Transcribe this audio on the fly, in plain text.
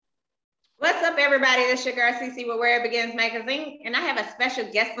everybody? This is your girl CC with Where It Begins Magazine, and I have a special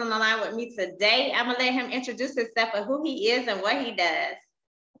guest on the line with me today. I'm gonna let him introduce himself and who he is and what he does.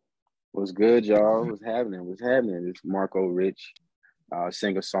 What's good, y'all? What's happening? What's happening? It's Marco Richh,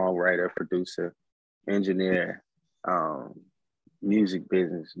 singer, songwriter, producer, engineer, um, music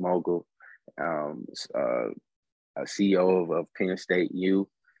business mogul, a CEO of Penn State U,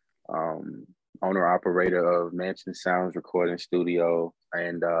 um, owner operator of Mansion Sounds Recording Studio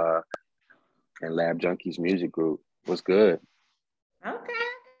and Lab Junkies Music Group. What's good? Okay,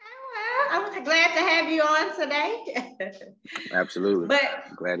 well, I'm glad to have you on today. Absolutely. but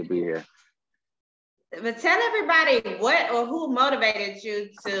Glad to be here. but tell everybody what or who motivated you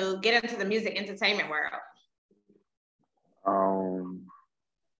to get into the music entertainment world.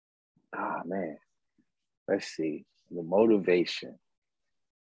 Man, let's see the motivation.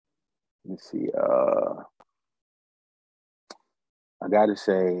 Let's see. I gotta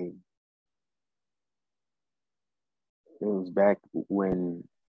say, it was back when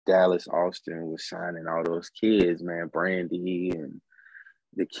Dallas Austin was signing all those kids, man, Brandy and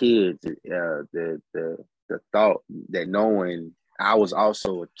the kids. The thought that knowing I was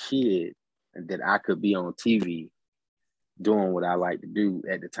also a kid and that I could be on TV doing what I like to do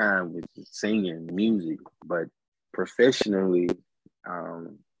at the time, was singing music, but professionally,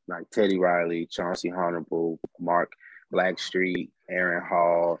 like Teddy Riley, Chauncey Honorable, Mark Blackstreet, Aaron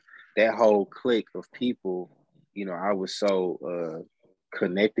Hall, that whole clique of people, I was so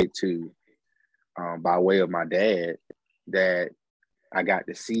connected to by way of my dad that I got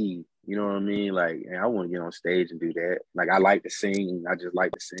to see, you know what I mean? Like, and I want to get on stage and do that. Like, I like to sing. I just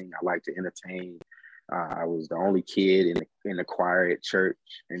like to sing. I like to entertain. I was the only kid in the choir at church,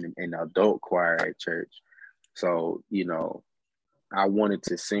 in the adult choir at church. So, I wanted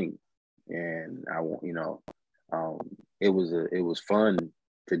to sing, and it was fun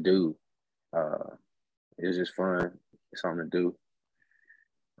to do. It was just fun, something to do.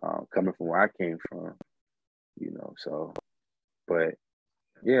 Coming from where I came from, So, but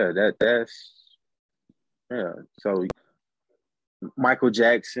yeah, that's yeah. So Michael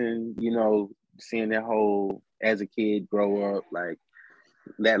Jackson, seeing that whole as a kid grow up, like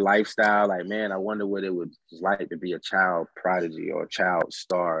that lifestyle, like, man, I wonder what it was like to be a child prodigy or a child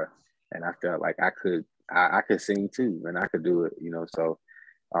star. And I felt like I could sing too, and I could do it, So,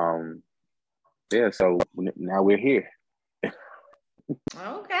 yeah, so now we're here.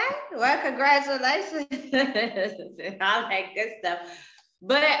 Okay, well, congratulations. All that good stuff.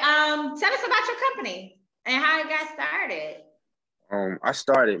 But tell us about your company and how it got started. I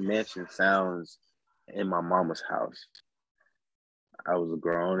started Mansion Sounds in my mama's house. I was a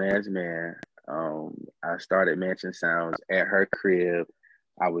grown ass man. I started Mansion Sounds at her crib.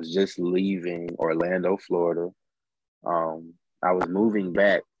 I was just leaving Orlando, Florida. I was moving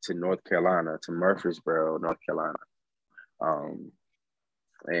back to North Carolina, to Murfreesboro, North Carolina.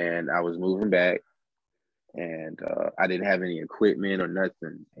 And I was moving back, and I didn't have any equipment or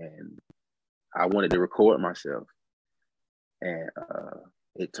nothing. And I wanted to record myself. And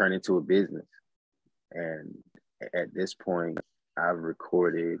it turned into a business. And at this point, I've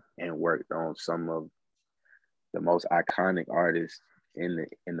recorded and worked on some of the most iconic artists in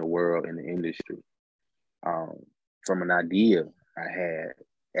the world, in the industry. From an idea I had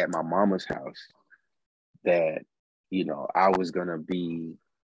at my mama's house that, I was gonna be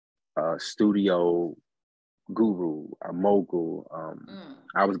a studio guru, a mogul.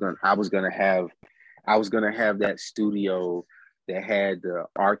 I was gonna have that studio that had the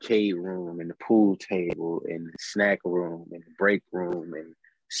arcade room and the pool table and the snack room and the break room and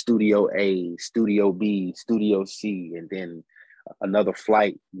Studio A, Studio B, Studio C, and then another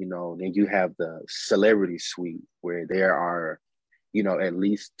flight, then you have the celebrity suite where there are, at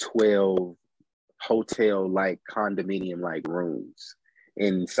least 12 hotel-like condominium-like rooms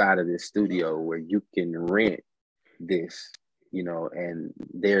inside of this studio where you can rent this, and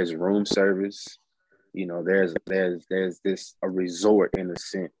there's room service. There's this a resort in a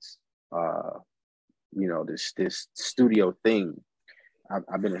sense. This studio thing.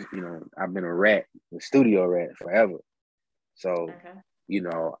 I've been a rat, a studio rat forever. So,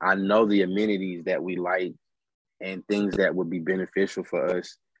 I know the amenities that we like and things that would be beneficial for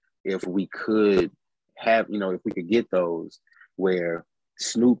us if we could if we could get those, where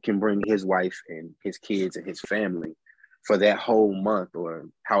Snoop can bring his wife and his kids and his family for that whole month or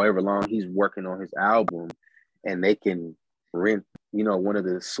however long he's working on his album, and they can rent, one of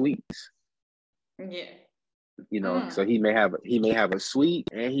the suites. Yeah. So he may have a suite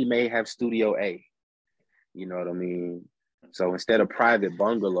and he may have Studio A. You know what I mean? So instead of private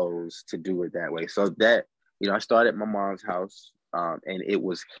bungalows, to do it that way. So that, I started my mom's house, and it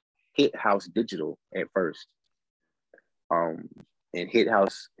was Hit House Digital at first. Um, and Hit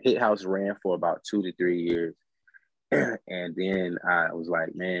House ran for about 2 to 3 years. And then I was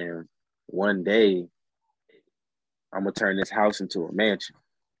like, man, one day I'm gonna turn this house into a mansion.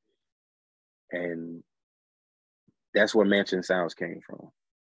 And that's where Mansion Sounds came from.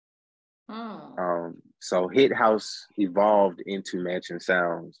 So Hit House evolved into Mansion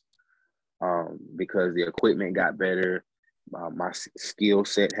Sounds because the equipment got better, my skill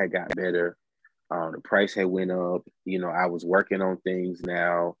set had got better, the price had went up. I was working on things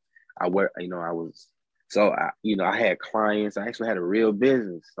now. I work, I was I had clients. I actually had a real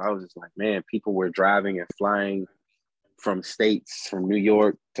business. So I was just like, man, people were driving and flying from states, from New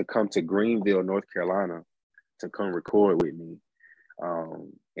York to come to Greenville, North Carolina, to come record with me.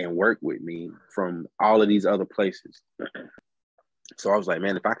 And work with me from all of these other places. So I was like,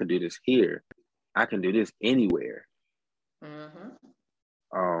 man, if I could do this here, I can do this anywhere.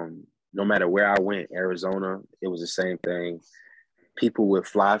 No matter where I went, Arizona, it was the same thing. People would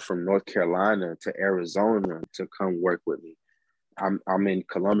fly from North Carolina to Arizona to come work with me. I'm in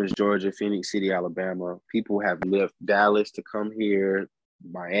Columbus, Georgia, Phoenix City, Alabama. People have left Dallas to come here,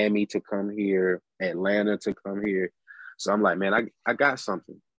 Miami to come here, Atlanta to come here. So I'm like, man, I got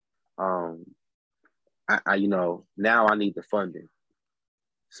something. Now I need the funding.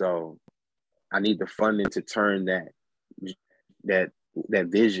 So I need the funding to turn that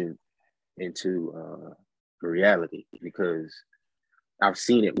vision into reality, because I've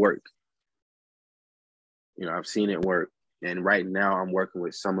seen it work. I've seen it work. And right now I'm working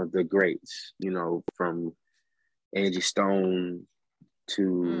with some of the greats, from Angie Stone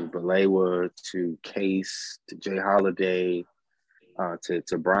to Balewa to Case to Jay Holiday,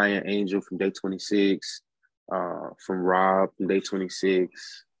 to Brian Angel from Day 26, from Rob from Day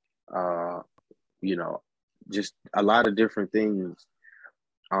 26, just a lot of different things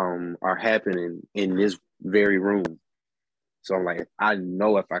are happening in this very room. So I'm like, I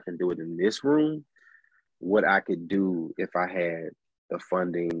know if I can do it in this room, what I could do if I had the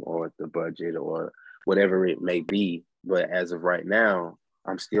funding or the budget or whatever it may be. But as of right now,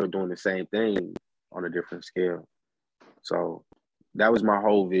 I'm still doing the same thing on a different scale. So that was my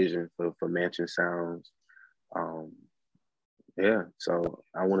whole vision for Mansion Sounds. So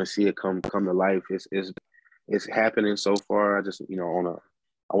I want to see it come to life. It's happening so far. I just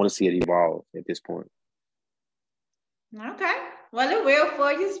I want to see it evolve at this point. Okay. Well, it will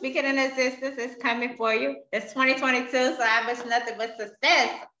for you. Speaking in existence, it's coming for you. It's 2022, so I wish nothing but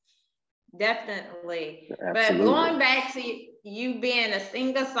success. Definitely. Absolutely. But going back to you being a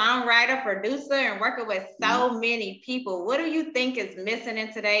singer, songwriter, producer, and working with so many people, what do you think is missing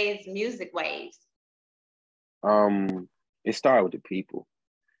in today's music waves? It started with the people.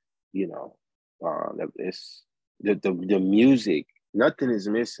 It's the music. Nothing is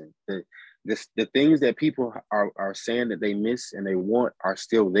missing. The things that people are saying that they miss and they want are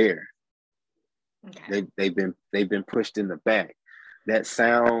still there. Okay. They've been pushed in the back. That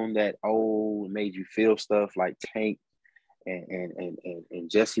sound that made you feel stuff like Tank and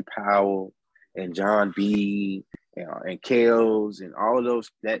Jesse Powell and John B and Kales and all of those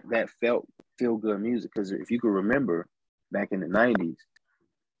that felt feel good music. Because if you could remember back in the 90s,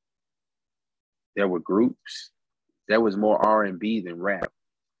 there were groups. There was more R&B than rap.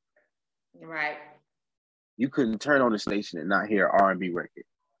 Right. You couldn't turn on the station and not hear an R&B record.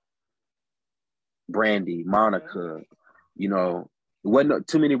 Brandy, Monica, wasn't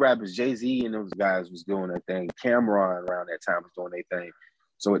too many rappers. Jay-Z and those guys was doing their thing. Cameron around that time was doing their thing.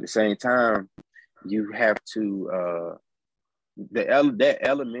 So at the same time, you have to that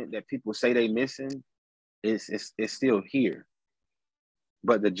element that people say they missing is still here.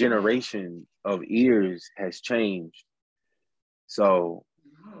 But the generation of ears has changed. So,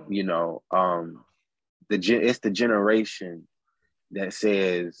 it's the generation that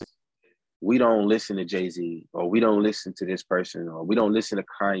says, we don't listen to Jay-Z, or we don't listen to this person, or we don't listen to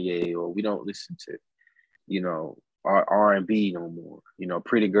Kanye, or we don't listen to, our R&B no more.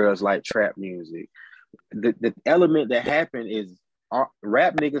 Pretty girls like trap music. The element that happened is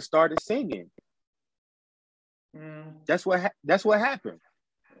rap niggas started singing. That's what happened.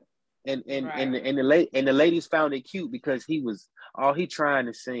 And the ladies found it cute because he trying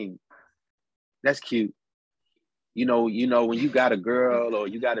to sing. That's cute. When you got a girl or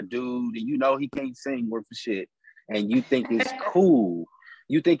you got a dude and he can't sing worth of shit, and you think it's cool,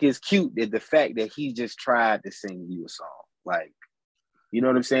 you think it's cute that the fact that he just tried to sing you a song, like, you know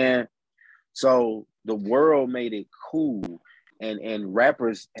what I'm saying? So the world made it cool, and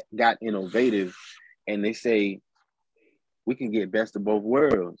rappers got innovative, and they say we can get best of both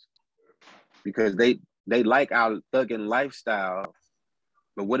worlds because they like our thugging lifestyle,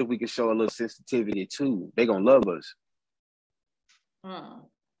 But what if we could show a little sensitivity too? They gonna love us.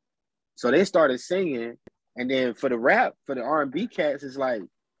 So they started singing, and then for the rap, for the R&B cats, it's like,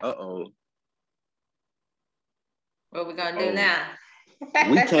 uh-oh. What we gonna do now?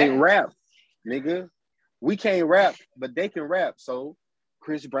 We can't rap, nigga. We can't rap, but they can rap. So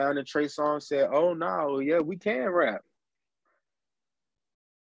Chris Brown and Trey Songz said, oh no, yeah, we can rap.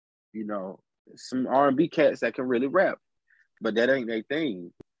 You know, some R&B cats that can really rap, but that ain't their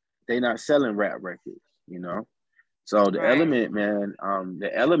thing. They not selling rap records, you know. So the element, man, the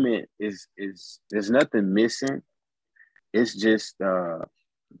element is there's nothing missing. It's just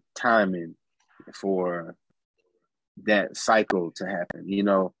timing for that cycle to happen. You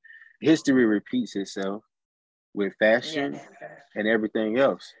know, history repeats itself with fashion and everything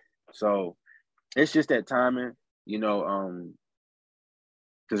else. So it's just that timing, you know,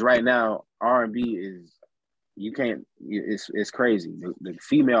 because right now R&B is it's crazy. The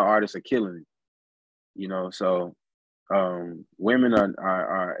female artists are killing it, you know. So women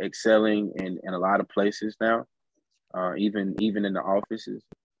are excelling in a lot of places now, even in the offices,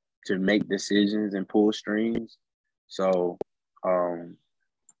 to make decisions and pull strings. So I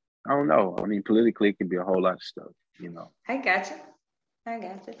don't know. I mean, politically, it could be a whole lot of stuff, you know. I got you.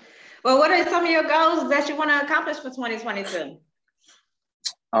 Well, what are some of your goals that you want to accomplish for 2022?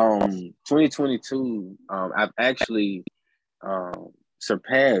 2022, I've actually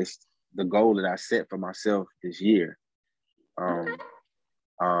surpassed the goal that I set for myself this year. I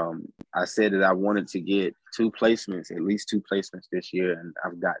said that I wanted to get at least two placements this year, and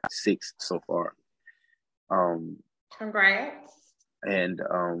I've got 6 so far. Congrats. And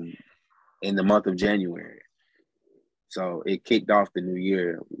in the month of January. So it kicked off the new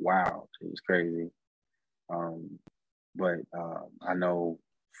year. Wow, it was crazy. But I know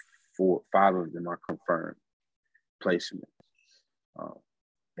 5 of them are confirmed placements.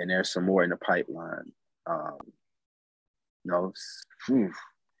 And there's some more in the pipeline.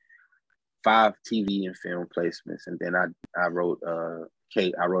 5 TV and film placements, and then I wrote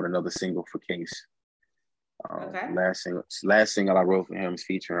another single for Case. Last single I wrote for him is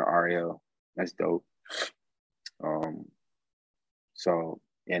featuring RL. That's dope. So,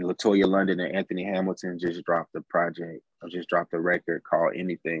 and LaToya London and Anthony Hamilton just dropped a record called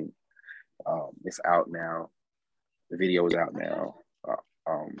Anything. It's out now. The video is out now.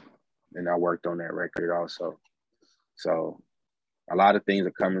 And I worked on that record also. So a lot of things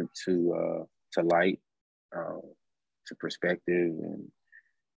are coming to light, to perspective, and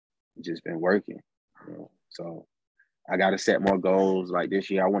just been working. You know? So I got to set more goals. Like this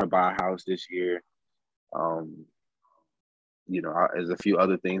year, I want to buy a house this year. You know, there's a few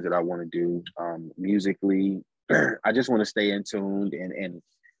other things that I want to do musically. I just want to stay in tune and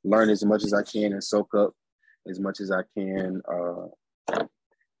learn as much as I can and soak up as much as I can,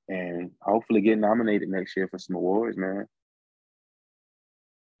 and hopefully get nominated next year for some awards, man.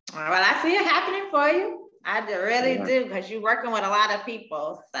 Well, I see it happening for you. I really do, because you're working with a lot of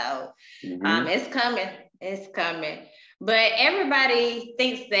people. So it's coming. But everybody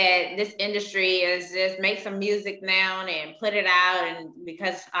thinks that this industry is just make some music now and put it out, and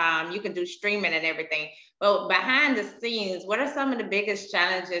because you can do streaming and everything. But behind the scenes, what are some of the biggest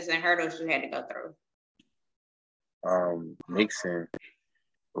challenges and hurdles you had to go through? Mixing,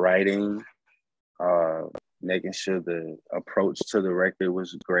 writing, making sure the approach to the record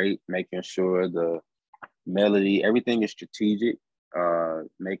was great, making sure the melody, everything is strategic,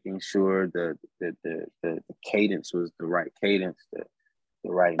 making sure that the cadence was the right cadence, the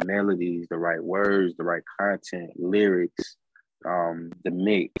right melodies, the right words, the right content, lyrics, the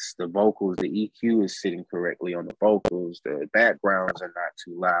mix, the vocals, the EQ is sitting correctly on the vocals, the backgrounds are not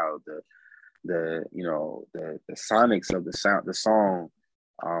too loud, the sonics of the song,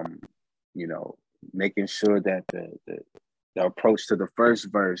 you know, making sure that the approach to the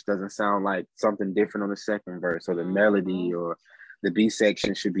first verse doesn't sound like something different on the second verse, or the melody or the B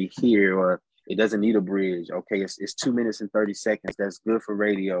section should be here, or it doesn't need a bridge. Okay, it's 2 minutes and 30 seconds. That's good for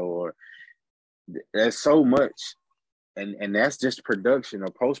radio. Or there's so much, and that's just production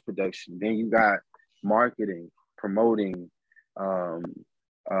or post production. Then you got marketing, promoting, how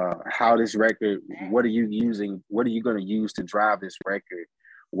this record. What are you using? What are you going to use to drive this record?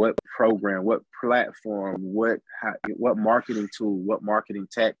 What program, what platform, what marketing tool, what marketing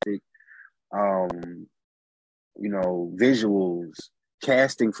tactic, visuals,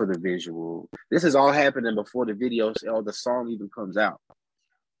 casting for the visual. This is all happening before the video or the song even comes out.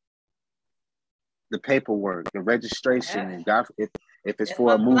 The paperwork, the registration, if it's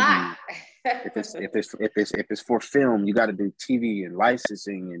for a movie, if it's for film, you got to do TV and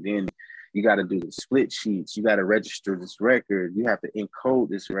licensing, and then You got to do the split sheets. You got to register this record. You have to encode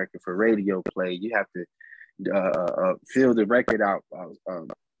this record for radio play. You have to fill the record out,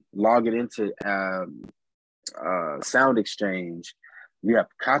 log it into Sound Exchange. You have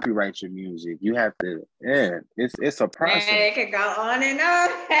to copyright your music. You have to, it's a process. Man, it could go on and on.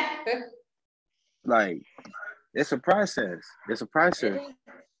 Like, it's a process. It's a process.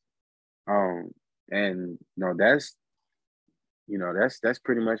 And that's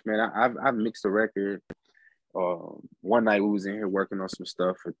pretty much, man. I've mixed a record. One night we was in here working on some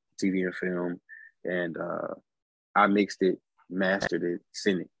stuff for TV and film, and I mixed it, mastered it,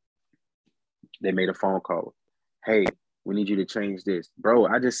 sent it. They made a phone call. Hey, we need you to change this. Bro,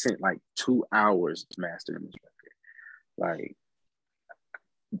 I just spent like 2 hours mastering this record. Like,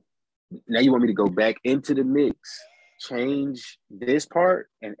 now you want me to go back into the mix, change this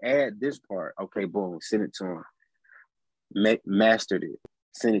part and add this part. Okay, boom, send it to him. Mastered it,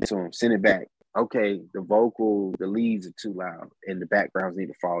 send it to him, send it back. Okay, the leads are too loud and the backgrounds need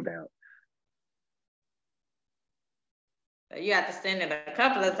to fall down. You have to send it a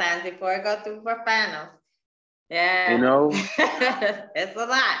couple of times before it goes through for finals. Yeah. It's a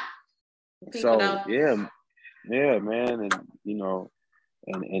lot. People yeah, man.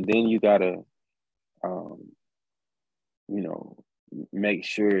 And, and then you gotta, make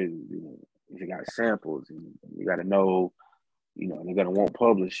sure, if you got samples, and you gotta know, you gotta want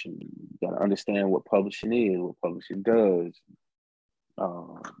publishing. You gotta understand what publishing is, what publishing does,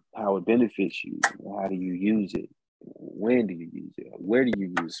 how it benefits you, how do you use it, when do you use it, where do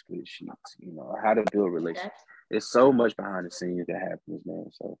you use split sheets, how to build relationships. There's so much behind the scenes that happens, man.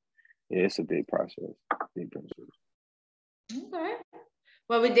 So yeah, it's a big process. Okay.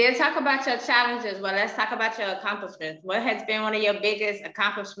 Well, we did talk about your challenges. Well, let's talk about your accomplishments. What has been one of your biggest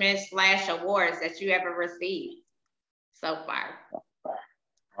accomplishments / awards that you ever received so far?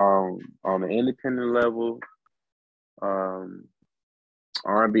 On the independent level,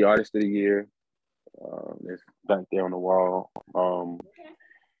 R&B Artist of the Year. It's back there on the wall.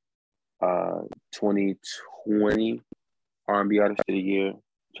 2020 R&B Artist of the Year,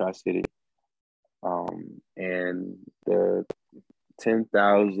 Tri-City. And the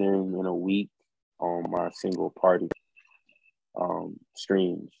 10,000 in a week on my single Party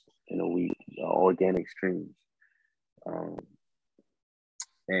streams in a week, organic streams.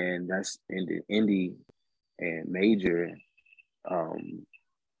 And that's in the indie and major.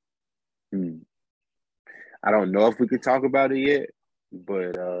 I don't know if we could talk about it yet,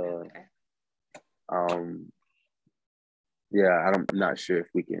 but I'm not sure if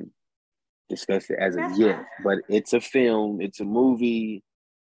we can discuss it as of yet. But it's a film, it's a movie,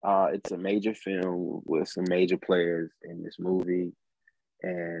 it's a major film with some major players in this movie,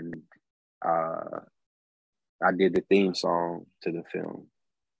 and I did the theme song to the film.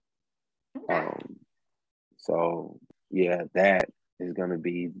 So yeah, that is gonna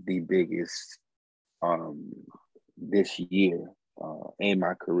be the biggest this year in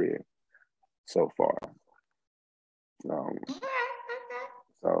my career so far.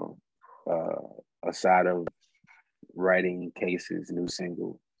 So aside of writing Cases new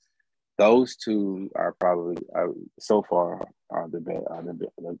single, those two are probably so far are the biggest,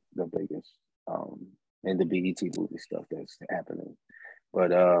 and the BET movie stuff that's happening.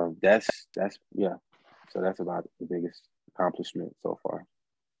 But that's yeah. So that's about the biggest accomplishment so far.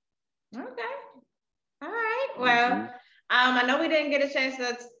 Okay. All right. Well, I know we didn't get a chance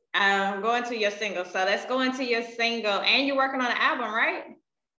to go into your single, so let's go into your single. And you're working on an album, right?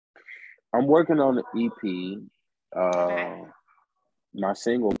 I'm working on an EP. Okay. My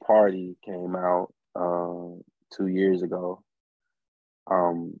single Party came out 2 years ago.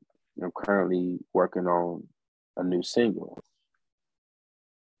 I'm currently working on a new single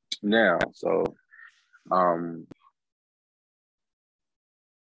now. So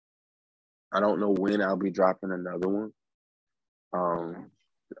I don't know when I'll be dropping another one.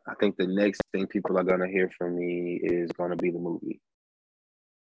 I think the next thing people are gonna hear from me is gonna be the movie.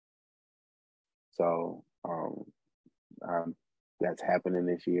 So that's happening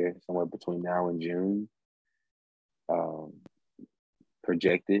this year, somewhere between now and June.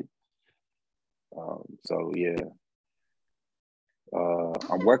 Projected. So yeah.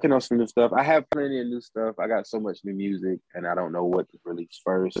 I'm working on some new stuff. I have plenty of new stuff. I got so much new music, and I don't know what to release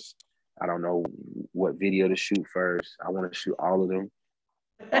first. I don't know what video to shoot first. I want to shoot all of them.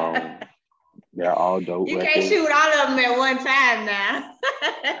 They're all dope. You records. Can't shoot all of them at one time now.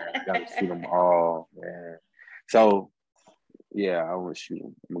 I gotta shoot them all, man. So yeah, I want to shoot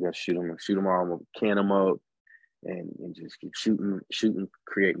them. I'm gonna shoot them all. I'm gonna can them up, and just keep shooting,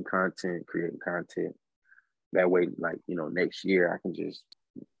 creating content. That way, like, next year I can just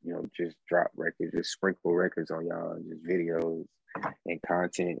just drop records, just sprinkle records on y'all, just videos and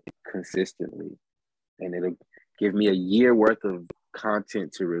content consistently. And it'll give me a year worth of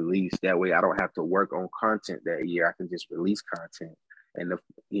content to release. That way I don't have to work on content that year. I can just release content. And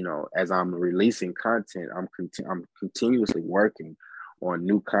as I'm releasing content, I'm continuously working on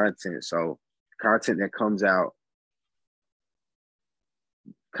new content. So content that's going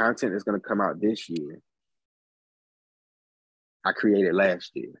to come out this year, I created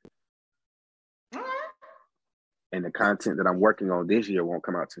last year. And the content that I'm working on this year won't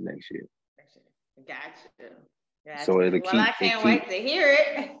come out till next year. Gotcha. So I can't wait to hear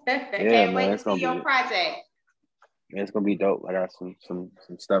it. Can't wait to see your project. Yeah, it's gonna be dope. I got some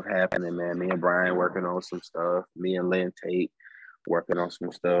stuff happening, man. Me and Brian working on some stuff. Me and Lynn Tate working on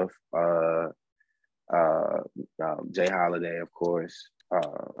some stuff. Jay Holiday, of course,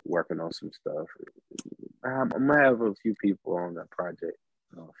 working on some stuff. I'm gonna have a few people on that project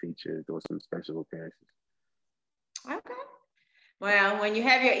featured, doing some special appearances. Okay. Well, when you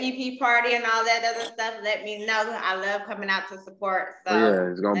have your EP party and all that other stuff, let me know. I love coming out to support. So yeah,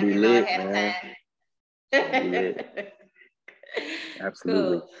 it's gonna be lit, man.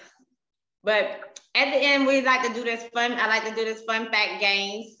 Absolutely. Cool. But at the end, we like to do this fun. I like to do this fun fact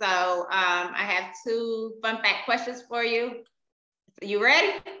game. So I have 2 fun fact questions for you. You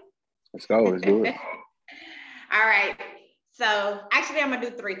ready? Let's go. Let's do it. All right. So actually, I'm gonna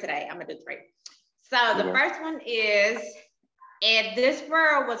do 3 today. So the first one is, if this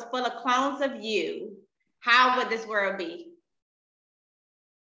world was full of clones of you, how would this world be?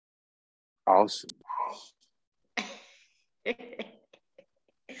 Awesome.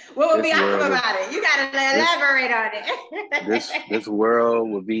 What would be awesome about it? You gotta elaborate on it. This world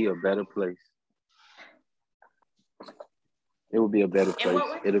would be a better place. It would be a better place.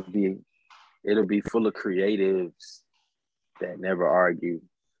 It'll be full of creatives that never argue.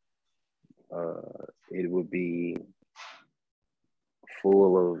 It would be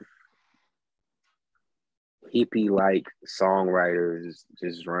full of hippie-like songwriters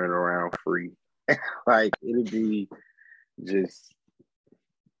just running around free. Like, it'd be just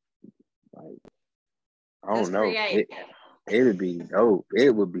like, I don't know. It would be dope.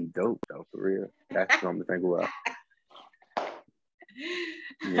 It would be dope though, for real. That's something to think about.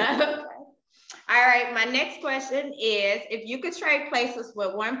 Yeah. All right, my next question is, if you could trade places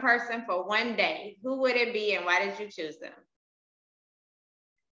with one person for one day, who would it be and why did you choose them?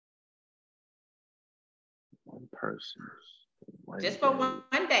 One person. Just for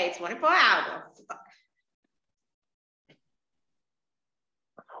one day, 24 hours.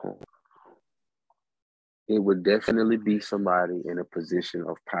 It would definitely be somebody in a position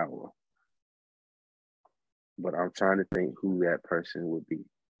of power. But I'm trying to think who that person would be.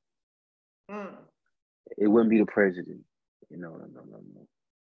 It wouldn't be the president. No.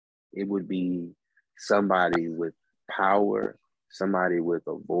 It would be somebody with power, somebody with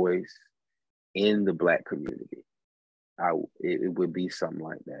a voice in the Black community. It would be something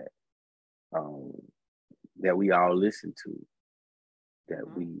like that. That we all listen to. That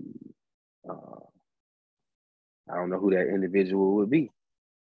we I don't know who that individual would be,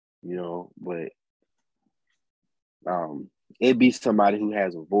 but it'd be somebody who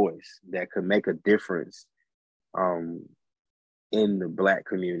has a voice that could make a difference in the Black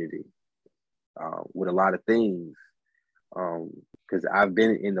community with a lot of things. Because I've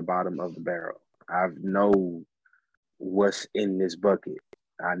been in the bottom of the barrel. I know what's in this bucket.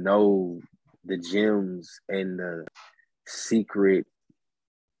 I know the gems and the secret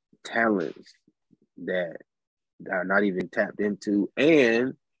talents that are not even tapped into,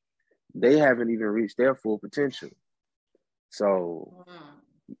 and they haven't even reached their full potential. So,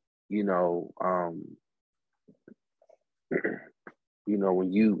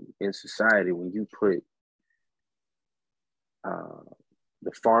 when you in society, when you put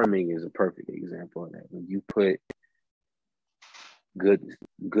the farming is a perfect example of that. When you put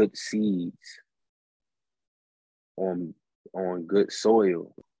good seeds on good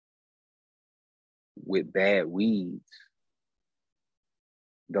soil with bad weeds,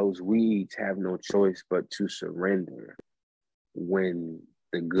 those weeds have no choice but to surrender when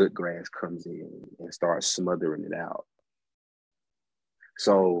the good grass comes in and starts smothering it out.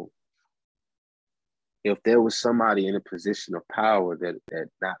 So if there was somebody in a position of power that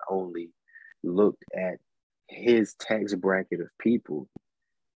not only looked at his tax bracket of people,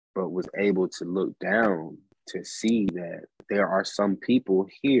 but was able to look down to see that there are some people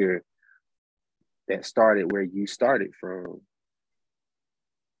here that started where you started from,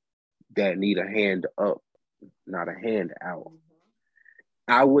 that need a hand up, not a hand out.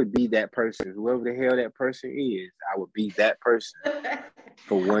 I would be that person. Whoever the hell that person is, I would be that person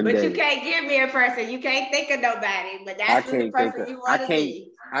for one but day. You can't give me a person. You can't think of nobody, but that's the person you want to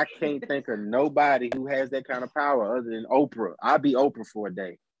be. I can't think of nobody who has that kind of power other than Oprah. I'll be Oprah for a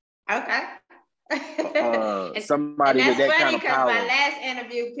day. Okay. Somebody with that kind of power. My last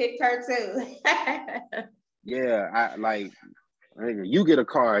interview picked her too. Yeah, I like. You get a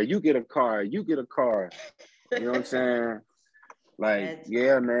car. You get a car. You get a car. You know what I'm saying? Like,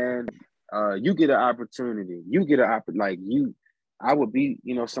 yeah, man. You get an opportunity. You get like you. I would be,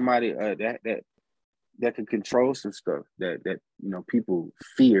 somebody that can control some stuff that people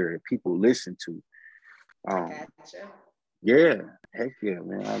fear and people listen to. Gotcha. Yeah, heck yeah,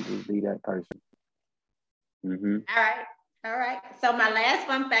 man. I'll just be that person. Mm-hmm. All right. So my last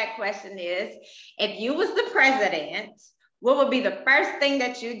fun fact question is: if you was the president, what would be the first thing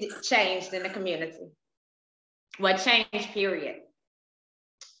that you changed in the community? What changed? Period.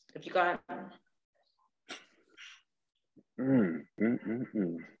 If you got.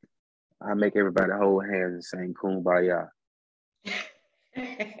 I make everybody hold hands and sing "Kumbaya."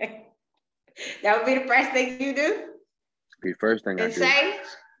 That would be the first thing you do? Be the first thing I do. Change?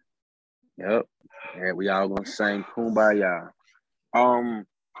 Yep. Yeah, we all gonna sing "Kumbaya."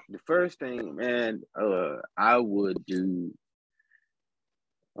 The first thing, man, I would do.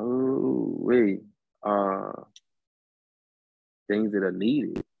 Things that are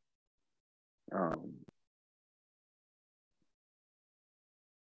needed.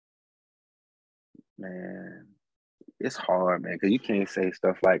 Man, it's hard, man, because you can't say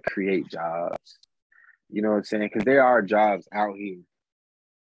stuff like create jobs. You know what I'm saying? Because there are jobs out here.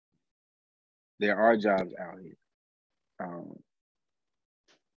 There are jobs out here.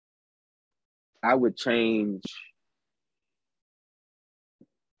 I would change.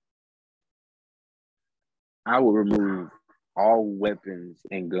 I would remove all weapons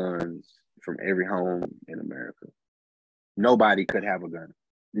and guns from every home in America. Nobody could have a gun.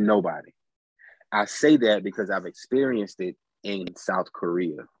 Nobody. I say that because I've experienced it in South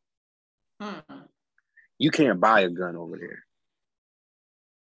Korea. You can't buy a gun over there.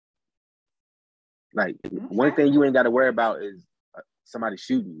 Like, one thing you ain't got to worry about is somebody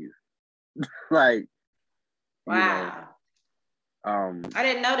shooting you. Like, wow. I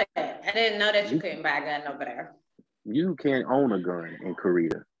didn't know that. I didn't know that you couldn't buy a gun over there. You can't own a gun in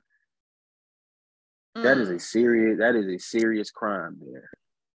Korea. That is a serious crime there.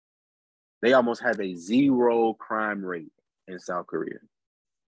 They almost have a 0 crime rate in South Korea.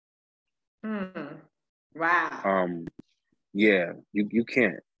 Wow. Yeah, you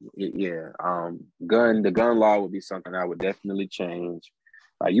can't. The gun law would be something I would definitely change.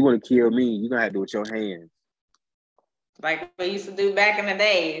 Like, you want to kill me, you're gonna have to do it with your hands. Like we used to do back in the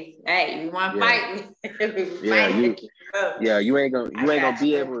days. Hey, you want to fight? You ain't gonna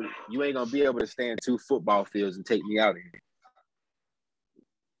be able to stand 2 football fields and take me out of here.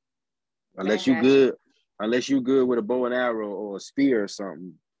 Unless you good with a bow and arrow or a spear or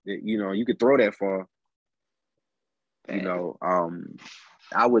something, that you could throw that far.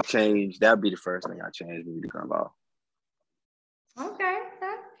 I would change. That would be the first thing I change, would be the gun law. Okay.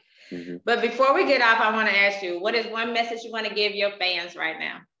 Mm-hmm. But before we get off, I want to ask you, what is one message you want to give your fans right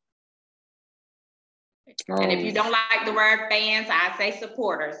now? And if you don't like the word fans, I say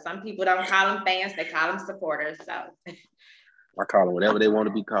supporters. Some people don't call them fans, they call them supporters. So I call them whatever they want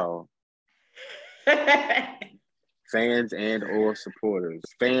to be called. Fans and or supporters.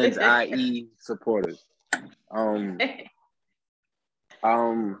 Fans, i.e. supporters. I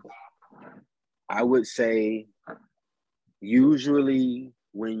would say usually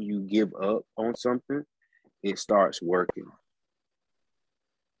when you give up on something, it starts working.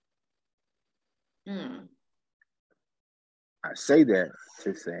 I say that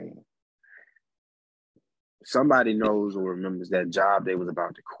to say somebody knows or remembers that job they was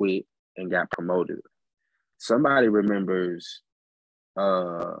about to quit and got promoted. Somebody remembers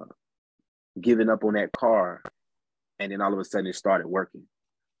giving up on that car, and then all of a sudden it started working.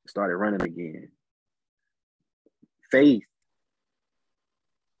 It started running again. Faith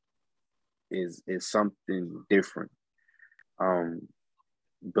is something different.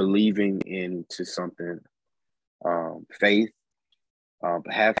 Believing into something. Faith.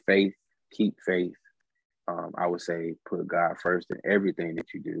 Have faith. Keep faith. I would say put God first in everything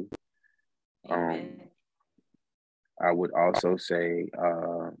that you do. I would also say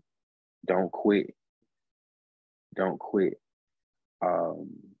don't quit. Don't quit.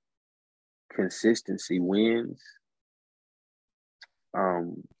 Consistency wins.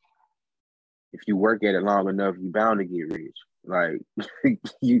 If you work at it long enough, you're bound to get rich. Like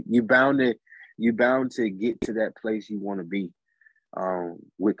you bound to get to that place you want to be.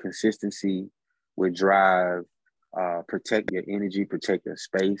 with consistency, with drive, protect your energy, protect your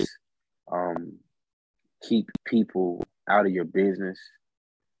space, keep people out of your business,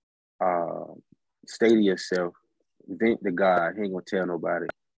 stay to yourself, vent to God. He ain't gonna tell nobody,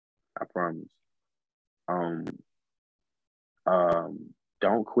 I promise. Um,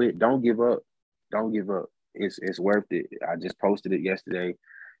 don't quit, don't give up, don't give up. It's worth it. I just posted it yesterday.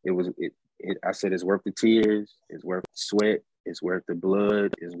 I said it's worth the tears, it's worth the sweat, it's worth the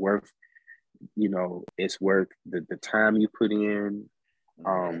blood, it's worth, it's worth the time you put in.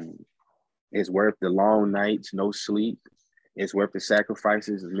 It's worth the long nights, no sleep. It's worth the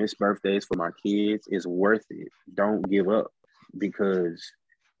sacrifices and missed birthdays for my kids. It's worth it. Don't give up,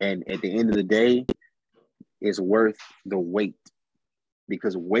 and at the end of the day, it's worth the wait,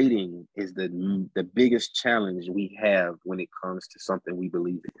 because waiting is the biggest challenge we have when it comes to something we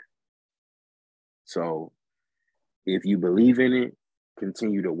believe in. So if you believe in it,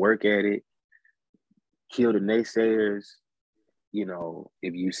 continue to work at it, kill the naysayers.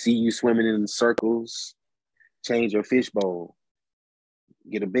 If you see you swimming in circles, change your fishbowl,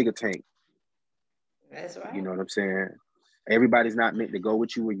 get a bigger tank. That's right. You know what I'm saying? Everybody's not meant to go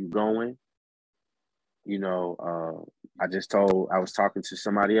with you where you're going. I was talking to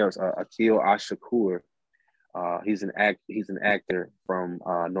somebody else, Akil Ashakur. He's an actor from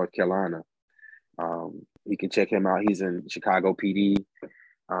North Carolina. You can check him out. He's in Chicago PD.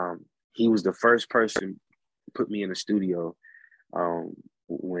 He was the first person to put me in the studio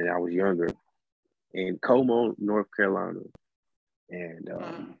when I was younger in Como, North Carolina. And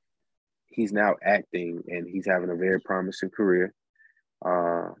he's now acting, and he's having a very promising career.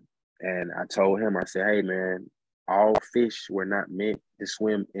 And I told him, I said, hey, man, all fish were not meant to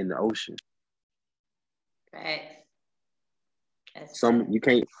swim in the ocean. Right. You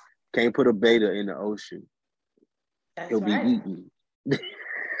can't put a beta in the ocean. He'll be eaten.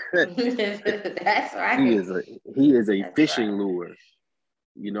 That's right. He is a fishing lure.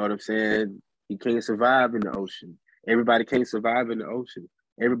 You know what I'm saying? He can't survive in the ocean. Everybody can't survive in the ocean.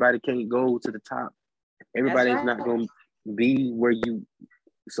 Everybody can't go to the top. Everybody's not going to be where you.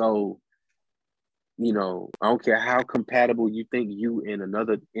 So, I don't care how compatible you think you and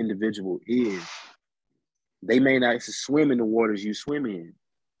another individual is. They may not swim in the waters you swim in.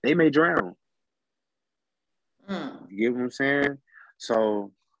 They may drown. You get what I'm saying?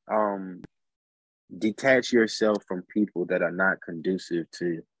 So, detach yourself from people that are not conducive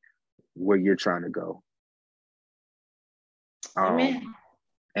to where you're trying to go.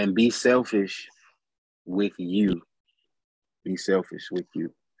 And be selfish with you. Be selfish with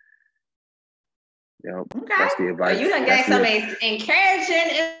you. Yep. Okay. That's the advice. Well, you done gave some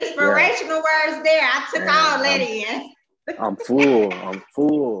encouraging, inspirational words there. I took all that in. I'm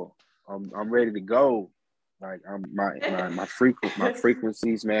full. I'm ready to go. Like my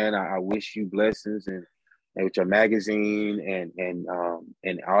frequencies, man. I wish you blessings and with your magazine and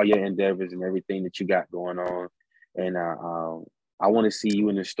all your endeavors and everything that you got going on. And I want to see you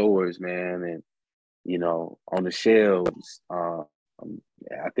in the stores, man, and on the shelves.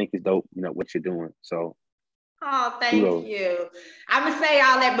 I think it's dope, what you're doing. So. Oh, thank you. I'm going to say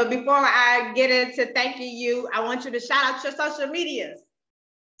all that, but before I get into thanking you, I want you to shout out your social medias.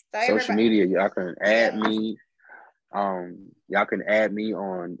 Social media, y'all can add me. Y'all can add me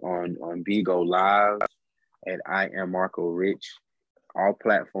on Bigo Live at I am Marco Richh. All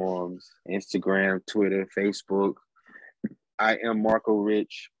platforms, Instagram, Twitter, Facebook. I am Marco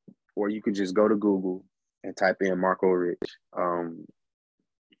Richh, or you can just go to Google and type in Marco Richh.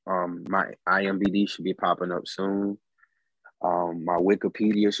 My IMBD should be popping up soon. My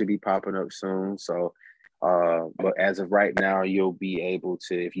Wikipedia should be popping up soon. So, but as of right now, you'll be able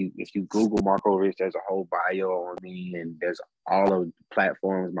to, if you Google Marco Richh, there's a whole bio on me, and there's all of the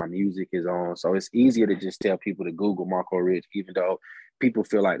platforms my music is on. So it's easier to just tell people to Google Marco Richh, even though people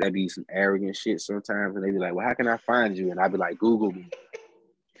feel like that be some arrogant shit sometimes, and they be like, "Well, how can I find you?" And I be like, "Google me,"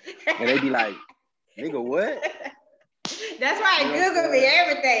 and they be like, "Nigga, what?" That's right. Google me,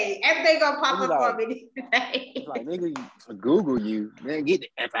 everything. Everything gonna pop up for me. It's like, nigga, Google you, man, get the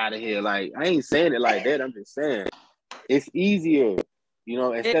F out of here. Like, I ain't saying it like that. I'm just saying it's easier.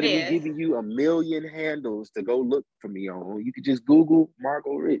 Instead of me giving you a million handles to go look for me on, you could just Google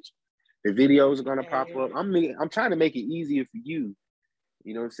Marco Richh. The videos are gonna pop up. I'm trying to make it easier for you.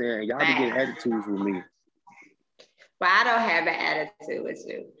 You know what I'm saying? Y'all be getting attitudes with me. But I don't have an attitude with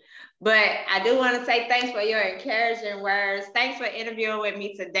you. But I do want to say thanks for your encouraging words. Thanks for interviewing with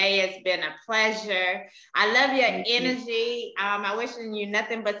me today. It's been a pleasure. I love your energy. I'm wishing you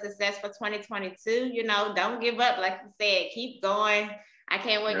nothing but success for 2022. Don't give up. Like you said, keep going. I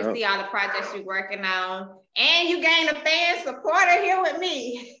can't wait to see all the projects you're working on. And you gained a fan supporter here with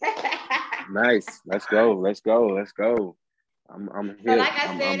me. Nice. Let's go. I'm here. So like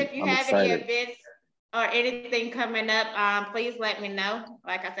I said, if you I'm have excited. any events or anything coming up, please let me know.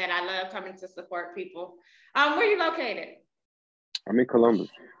 Like I said, I love coming to support people. Where are you located? I'm in Columbus.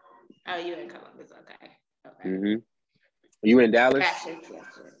 Oh, you in Columbus? Okay. Mm-hmm. Are you in Dallas? Gotcha.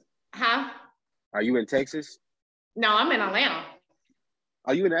 Huh? Are you in Texas? No, I'm in Atlanta.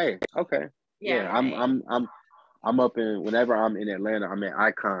 Are you in A? Okay. Yeah. I'm up in. Whenever I'm in Atlanta, I'm in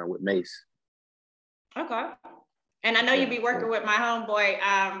Icon with Mace. Okay. And I know you be working with my homeboy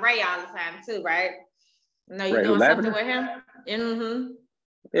Ray all the time too, right? I know you're doing something with him. Mm-hmm.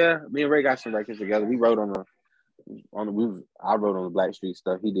 Yeah, me and Ray got some records together. We wrote I wrote on the Blackstreet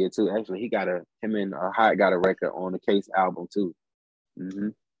stuff. He did too. Actually, him and Hot got a record on the Case album too. Mm-hmm.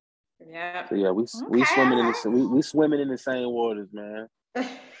 Yeah. So yeah, we swimming in the same waters, man.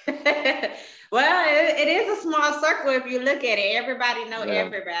 Well, it is a small circle if you look at it. Everybody know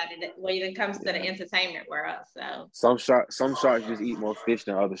everybody when it comes to the entertainment world. So some sharks just eat more fish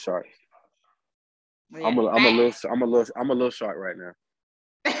than other sharks. Yeah. I'm a little shark right now.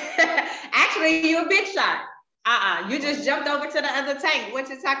 Actually, you a big shark. You just jumped over to the other tank. What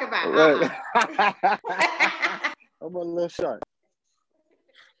you talking about? I'm a little shark.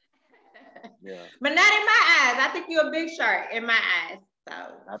 Yeah. But not in my eyes. I think you're a big shark in my eyes. So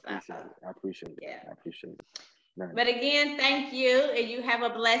I appreciate it. Yeah. I appreciate it. Nice. But again, thank you. And you have a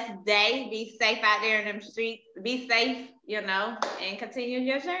blessed day. Be safe out there in them streets. Be safe, and continue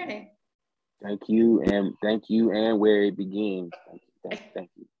your journey. Thank you, and where it begins. Thank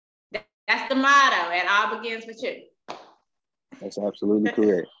you. That's the motto. It all begins with you. That's absolutely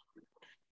correct.